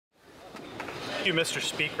Thank you, Mr.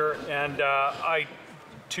 Speaker. And I,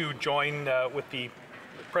 too, join with the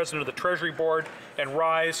President of the Treasury Board and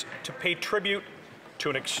rise to pay tribute to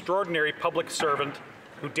an extraordinary public servant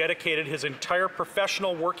who dedicated his entire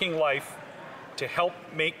professional working life to help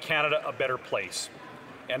make Canada a better place,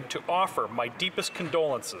 and to offer my deepest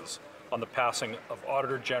condolences on the passing of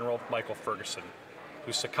Auditor General Michael Ferguson,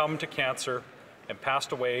 who succumbed to cancer and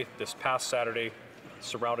passed away this past Saturday,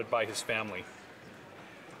 surrounded by his family.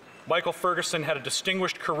 Michael Ferguson had a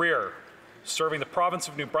distinguished career serving the province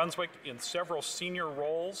of New Brunswick in several senior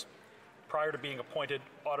roles prior to being appointed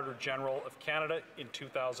Auditor General of Canada in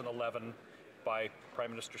 2011 by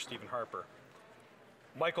Prime Minister Stephen Harper.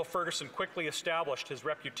 Michael Ferguson quickly established his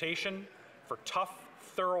reputation for tough,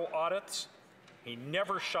 thorough audits. He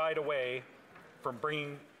never shied away from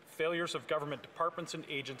bringing failures of government departments and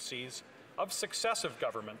agencies of successive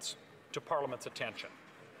governments to Parliament's attention.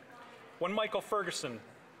 When Michael Ferguson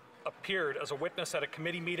appeared as a witness at a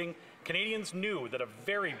committee meeting, Canadians knew that a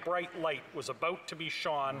very bright light was about to be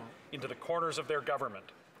shone into the corners of their government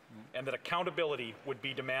and that accountability would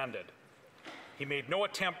be demanded. He made no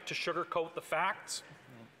attempt to sugarcoat the facts.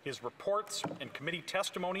 His reports and committee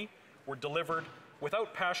testimony were delivered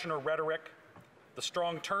without passion or rhetoric. The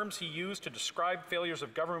strong terms he used to describe failures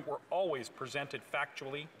of government were always presented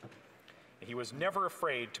factually. He was never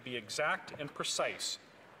afraid to be exact and precise,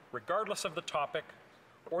 regardless of the topic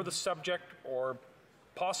or the subject or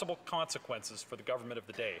possible consequences for the government of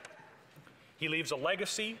the day. He leaves a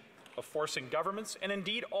legacy of forcing governments, and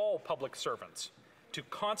indeed all public servants, to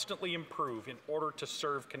constantly improve in order to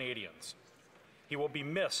serve Canadians. He will be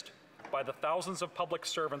missed by the thousands of public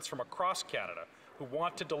servants from across Canada who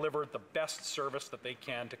want to deliver the best service that they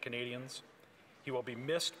can to Canadians. He will be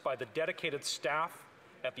missed by the dedicated staff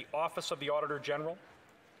at the Office of the Auditor General,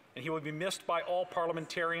 and he will be missed by all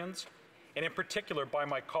parliamentarians, and in particular by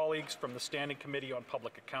my colleagues from the Standing Committee on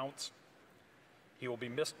Public Accounts. He will be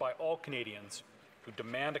missed by all Canadians who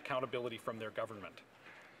demand accountability from their government.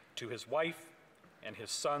 To his wife and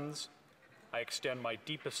his sons, I extend my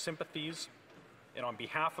deepest sympathies, and on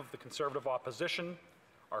behalf of the Conservative opposition,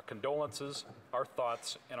 our condolences, our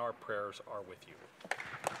thoughts, and our prayers are with you.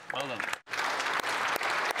 Well done.